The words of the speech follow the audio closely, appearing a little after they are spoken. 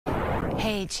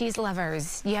Hey, cheese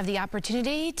lovers, you have the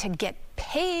opportunity to get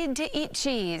paid to eat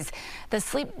cheese. The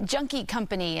Sleep Junkie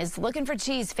company is looking for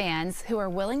cheese fans who are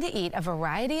willing to eat a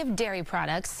variety of dairy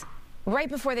products right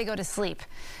before they go to sleep.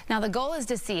 Now, the goal is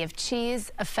to see if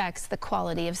cheese affects the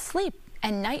quality of sleep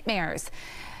and nightmares.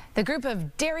 The group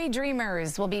of dairy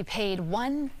dreamers will be paid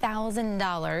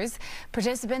 $1,000.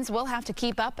 Participants will have to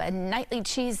keep up a nightly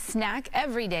cheese snack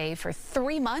every day for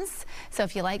 3 months. So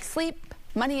if you like sleep,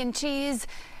 money, and cheese,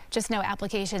 just know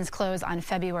applications close on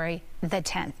February the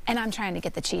 10th. And I'm trying to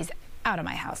get the cheese out of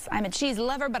my house. I'm a cheese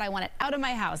lover, but I want it out of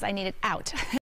my house. I need it out.